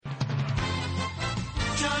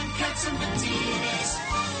John Catsimatidis.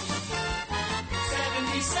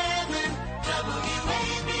 77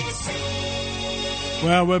 WABC.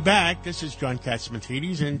 Well, we're back. This is John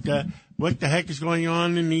Catsimatidis, and what the heck is going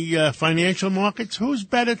on in the financial markets? Who's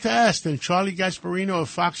better to ask than Charlie Gasparino of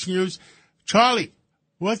Fox News? Charlie,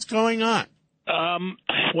 what's going on?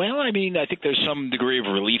 Well, I mean, I think there's some degree of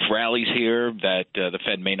relief rallies here that the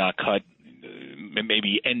Fed may not cut,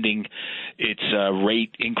 maybe ending its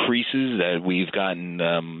rate increases, that we've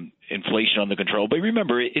gotten inflation under control. But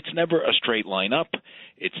remember, it's never a straight line up.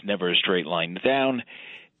 It's never a straight line down.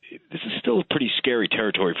 This is still pretty scary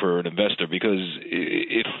territory for an investor, because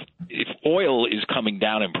if oil is coming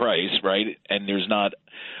down in price, right, and there's not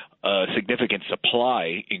a significant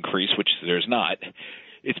supply increase, which there's not,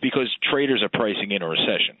 it's because traders are pricing in a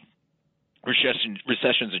recession.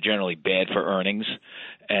 Recessions are generally bad for earnings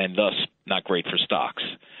and thus not great for stocks.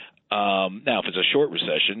 Now, if it's a short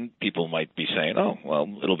recession, people might be saying, oh, well,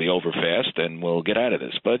 it'll be over fast and we'll get out of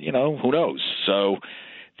this. But, who knows? So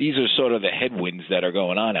these are sort of the headwinds that are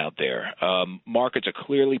going on out there. Markets are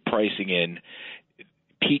clearly pricing in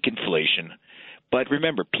peak inflation. But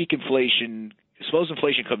remember, peak inflation, suppose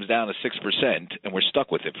inflation comes down to 6% and we're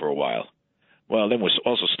stuck with it for a while. Well, then we're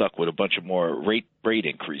also stuck with a bunch of more rate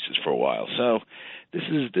increases for a while. So this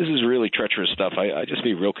is really treacherous stuff. I just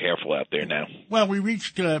be real careful out there now. Well, we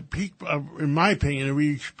reached peak, in my opinion,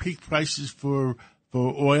 we reached peak prices for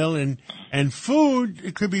oil and food.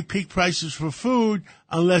 It could be peak prices for food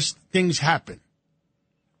unless things happen.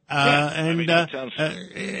 What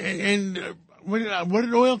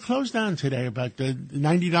did oil close down today? About the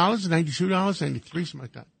 $90, $92, $93, something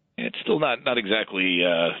like that. It's still not exactly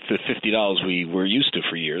the $50 we were used to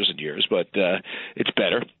for years and years, but it's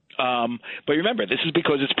better. But remember, this is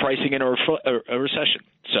because it's pricing in a recession.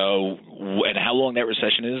 So, and how long that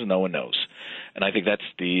recession is, no one knows. And I think that's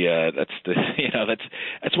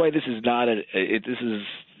why this is not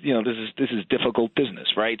this is difficult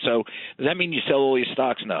business, right? So does that mean you sell all your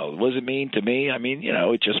stocks? No. What does it mean to me? I mean,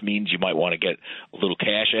 it just means you might want to get a little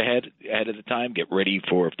cash ahead of the time, get ready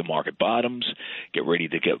for if the market bottoms, get ready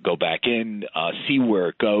to go back in, see where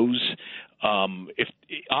it goes. If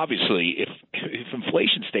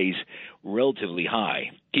inflation stays relatively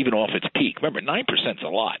high, even off its peak, remember 9% is a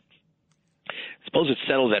lot. Suppose it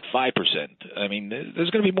settles at 5%. I mean, there's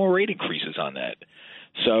going to be more rate increases on that.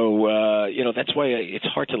 So, that's why it's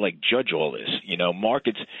hard to judge all this.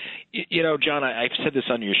 Markets, John, I've said this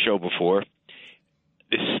on your show before.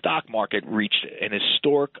 The stock market reached an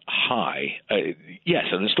historic high.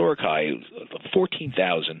 An historic high,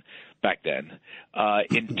 14,000 back then,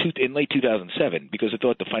 in late 2007, because I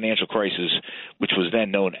thought the financial crisis, which was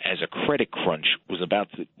then known as a credit crunch, was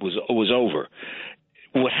over.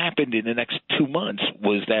 What happened in the next 2 months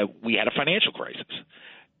was that we had a financial crisis.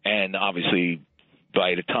 And obviously,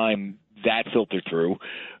 by the time that filtered through,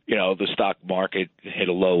 the stock market hit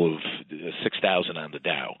a low of 6,000 on the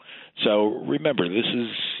Dow. So remember, this is,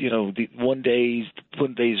 the one day's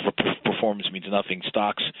performance means nothing.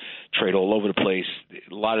 Stocks trade all over the place.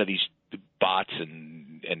 A lot of these bots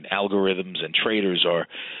and algorithms and traders are,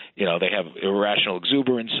 they have irrational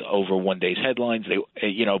exuberance over one day's headlines.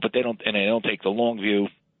 But they don't take the long view.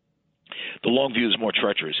 The long view is more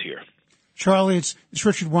treacherous here. Charlie, it's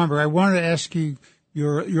Richard Weinberg. I wanted to ask you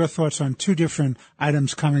your thoughts on two different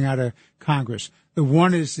items coming out of Congress. The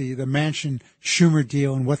one is the Manchin-Schumer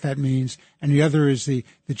deal and what that means, and the other is the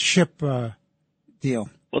chip deal.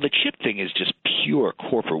 Well, the chip thing is just pure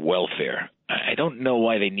corporate welfare. I don't know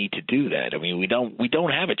why they need to do that. I mean, we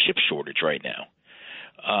don't have a chip shortage right now.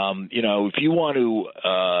 If you want to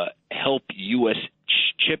help U.S.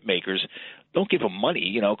 chip makers, don't give them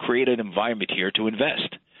money. Create an environment here to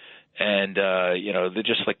invest. And they're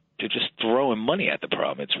just throwing money at the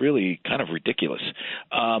problem. It's really kind of ridiculous.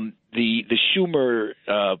 The Schumer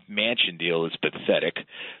Manchin deal is pathetic,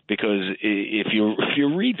 because if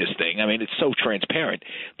you read this thing, I mean, it's so transparent.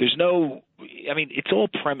 It's all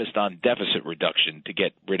premised on deficit reduction to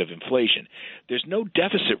get rid of inflation. There's no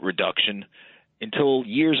deficit reduction until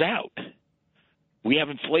years out. We have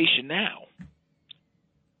inflation now.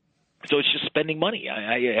 So it's just spending money.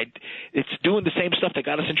 It's doing the same stuff that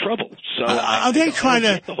got us in trouble. So are they trying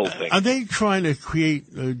to create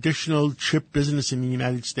additional chip business in the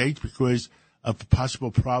United States because of a possible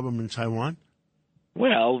problem in Taiwan?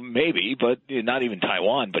 Well, maybe, but not even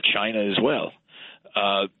Taiwan, but China as well.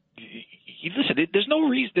 Listen, there's no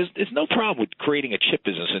reason. There's no problem with creating a chip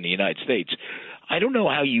business in the United States. I don't know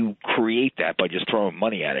how you create that by just throwing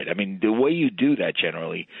money at it. I mean, the way you do that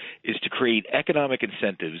generally is to create economic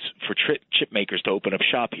incentives for chip makers to open up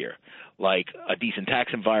shop here, like a decent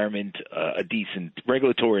tax environment, a decent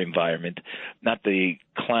regulatory environment, not the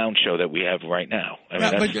clown show that we have right now. I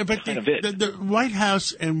mean, that's kind of it. The White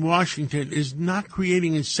House in Washington is not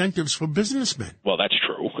creating incentives for businessmen. Well, that's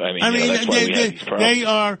true. I mean that's why we have these problems. They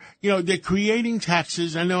are, they're creating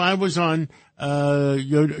taxes. I know I was on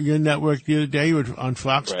your network the other day on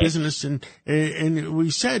Fox Right. Business, and we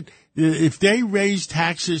said if they raise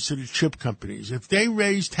taxes to the chip companies, if they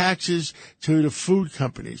raise taxes to the food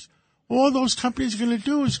companies, all those companies are going to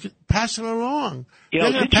do is pass it along. You know,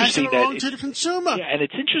 They're going it's to pass it interesting along that to the consumer. Yeah, and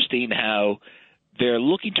it's interesting how they're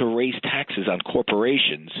looking to raise taxes on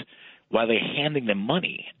corporations while they're handing them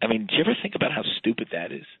money. I mean, do you ever think about how stupid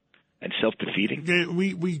that is and self-defeating?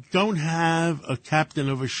 We don't have a captain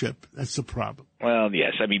of a ship. That's the problem. Well,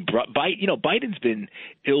 yes. I mean, Biden's been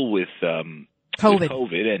ill with COVID. with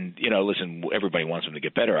COVID, and listen, everybody wants him to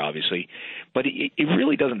get better, obviously, but it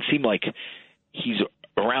really doesn't seem like he's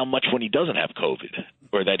around much when he doesn't have COVID,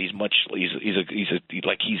 or that he's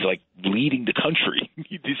like leading the country. Do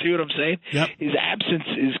you see what I'm saying? Yep. His absence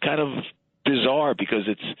is kind of bizarre because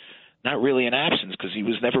it's not really an absence because he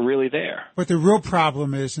was never really there. But the real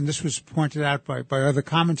problem is, and this was pointed out by other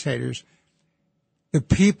commentators, the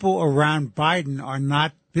people around Biden are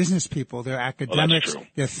not business people. They're academics, true.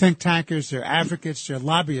 they're think tankers, they're advocates, they're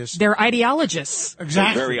lobbyists. They're ideologists.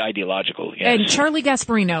 Exactly. Very ideological. Yes. And Charlie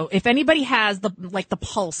Gasparino, if anybody has the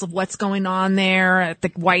pulse of what's going on there at the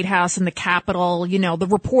White House and the Capitol, the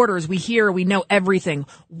reporters, we know everything.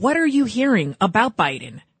 What are you hearing about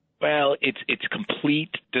Biden? Well, it's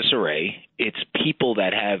complete disarray. It's people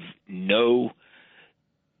that have no,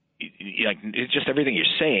 it's just everything you're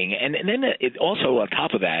saying, and then it also on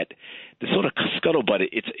top of that, the sort of scuttlebutt.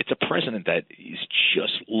 It's a president that is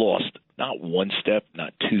just lost not one step,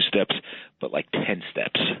 not two steps, but like 10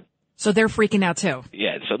 steps. So they're freaking out too.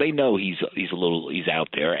 Yeah, so they know he's out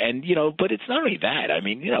there, and but it's not only that. I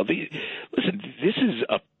mean, listen, this is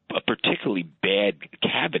a particularly bad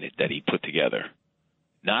cabinet that he put together.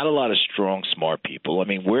 Not a lot of strong, smart people. I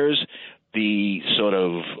mean, where's the sort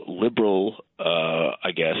of liberal,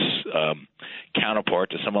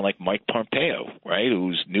 counterpart to someone like Mike Pompeo, right,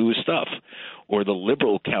 who's new as stuff, or the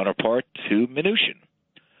liberal counterpart to Mnuchin?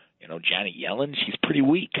 Janet Yellen, she's pretty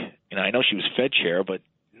weak. I know she was Fed chair, but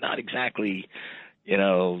not exactly,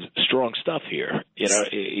 strong stuff here.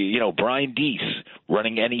 Brian Deese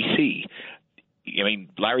running NEC. I mean,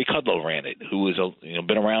 Larry Kudlow ran it, who was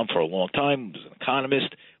been around for a long time, was an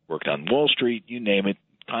economist, worked on Wall Street, you name it,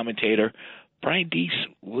 commentator. Brian Deese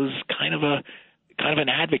was kind of an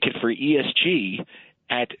advocate for ESG.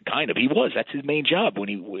 That's his main job. When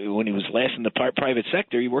he was last in the private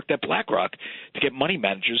sector, he worked at BlackRock to get money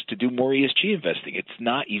managers to do more ESG investing.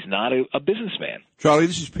 He's not a businessman. Charlie,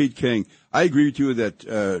 this is Pete King. I agree with you that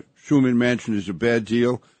Schuman Mansion is a bad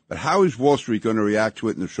deal. But how is Wall Street going to react to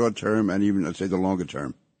it in the short term and even, let's say, the longer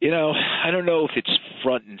term? I don't know if it's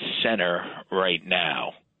front and center right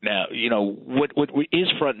now. Now, what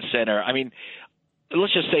is front and center? I mean,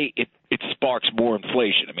 let's just say it sparks more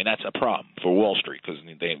inflation. I mean, that's a problem for Wall Street because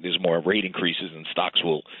there's more rate increases and stocks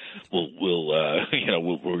will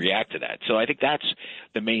react to that. So I think that's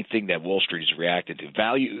the main thing that Wall Street is reacting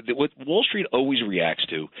to. What Wall Street always reacts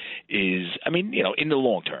to is, in the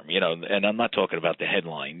long term, and I'm not talking about the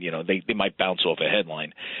headline. They might bounce off a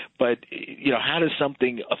headline, but how does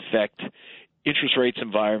something affect the interest rate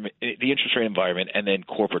environment, and then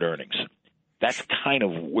corporate earnings? That's kind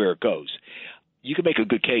of where it goes. You could make a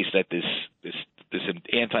good case that this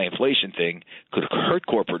anti-inflation thing could hurt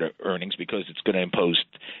corporate earnings because it's going to impose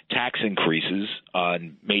tax increases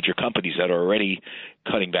on major companies that are already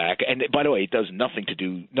cutting back. And by the way, it does nothing to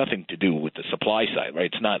do with the supply side, right?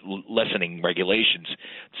 It's not lessening regulations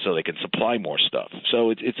so they can supply more stuff. So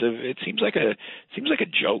it seems like a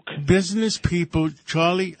joke. Business people,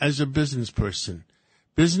 Charlie, as a business person,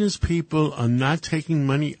 business people are not taking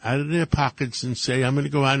money out of their pockets and say, I'm going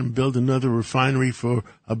to go out and build another refinery for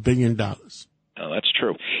 $1 billion. Oh, that's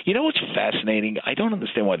true. You know what's fascinating? I don't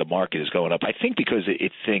understand why the market is going up. I think because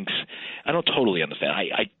it thinks – I don't totally understand.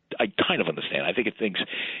 I kind of understand. I think it thinks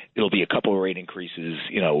it'll be a couple of rate increases,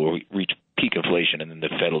 we'll reach peak inflation, and then the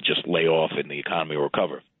Fed will just lay off and the economy will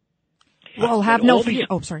recover. Well, have no fear.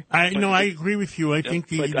 Oh, sorry. I agree with you. I think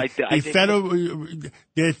the federal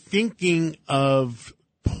 – they're thinking of –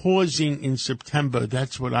 pausing in September.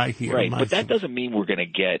 That's what I hear. Right, but that doesn't mean we're going to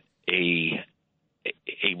get a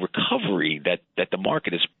recovery that the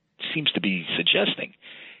market seems to be suggesting.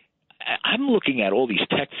 I'm looking at all these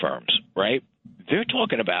tech firms, right? They're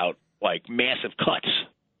talking about like massive cuts.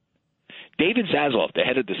 David Zaslav, the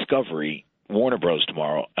head of Discovery, Warner Bros.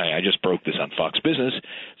 Tomorrow, I just broke this on Fox Business,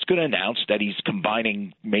 is going to announce that he's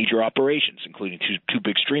combining major operations, including two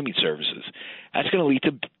big streaming services. That's going to lead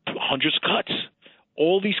to hundreds of cuts.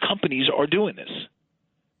 All these companies are doing this.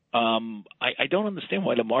 I don't understand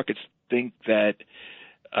why the markets think that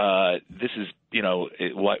this is,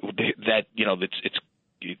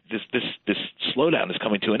 this slowdown is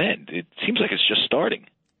coming to an end. It seems like it's just starting.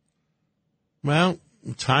 Well,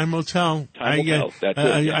 time will tell. Time will tell. That's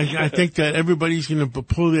it. I think that everybody's going to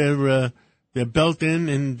pull their belt in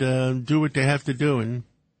and do what they have to do. And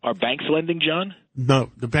are banks lending, John?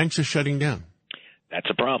 No, the banks are shutting down. That's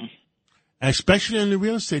a problem. Especially in the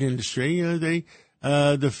real estate industry.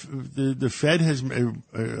 The Fed has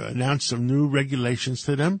announced some new regulations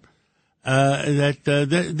to them that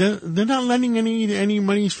they're not lending any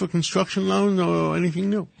monies for construction loans or anything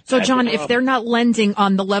new. So, John, if they're not lending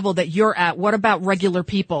on the level that you're at, what about regular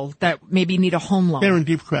people that maybe need a home loan? They're in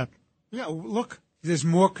deep crap. Yeah, look, there's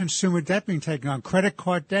more consumer debt being taken on. Credit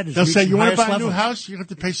card debt is They'll say, you want to buy a new levels. house? You have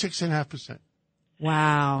to pay 6.5%.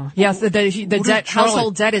 Wow. Yes, the debt,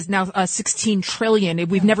 household debt is now 16 trillion.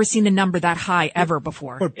 We've never seen a number that high ever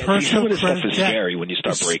before. But Some personal of this stuff credit is debt scary when you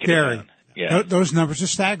start is breaking scary. it down. Yeah. Those numbers are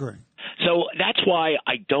staggering. So that's why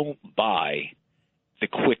I don't buy the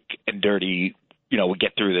quick and dirty, we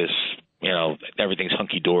get through this, everything's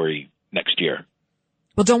hunky-dory next year.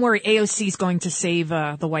 Well, don't worry. AOC is going to save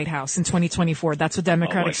the White House in 2024. That's what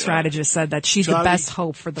Democratic strategists said, that she's the best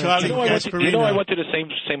hope for the Charlie, I went to the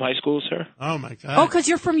same high school as her? Oh, my God. Oh, because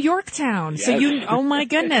you're from Yorktown. Yes. So oh my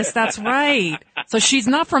goodness, that's right. So she's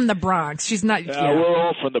not from the Bronx. She's not. Yeah. We're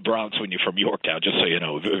all from the Bronx when you're from Yorktown, just so you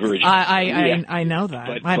know. I know that.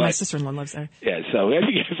 But my sister-in-law lives there. Yeah, so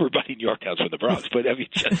everybody in Yorktown's from the Bronx. But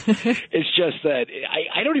it's just that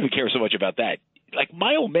I don't even care so much about that. Like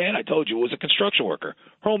my old man, I told you, was a construction worker.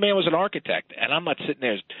 Her old man was an architect, and I'm not sitting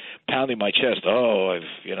there pounding my chest. Oh,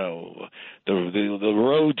 the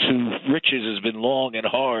road to riches has been long and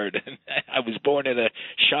hard. And I was born in a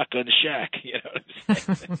shotgun shack. You know what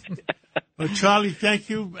I'm saying? Well, Charlie, thank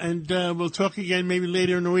you, and we'll talk again maybe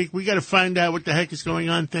later in the week. We got to find out what the heck is going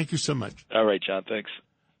on. Thank you so much. All right, John. Thanks.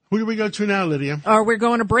 Who do we go to now, Lydia? We're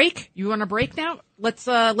going to break. You want a break now? Let's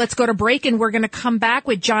go to break, and we're going to come back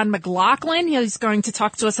with John McLaughlin. He's going to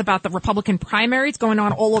talk to us about the Republican primaries going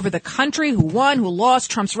on all over the country, who won, who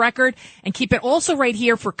lost, Trump's record, and keep it also right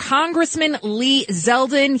here for Congressman Lee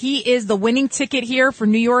Zeldin. He is the winning ticket here for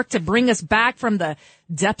New York to bring us back from the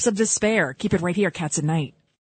depths of despair. Keep it right here, Cats at Night.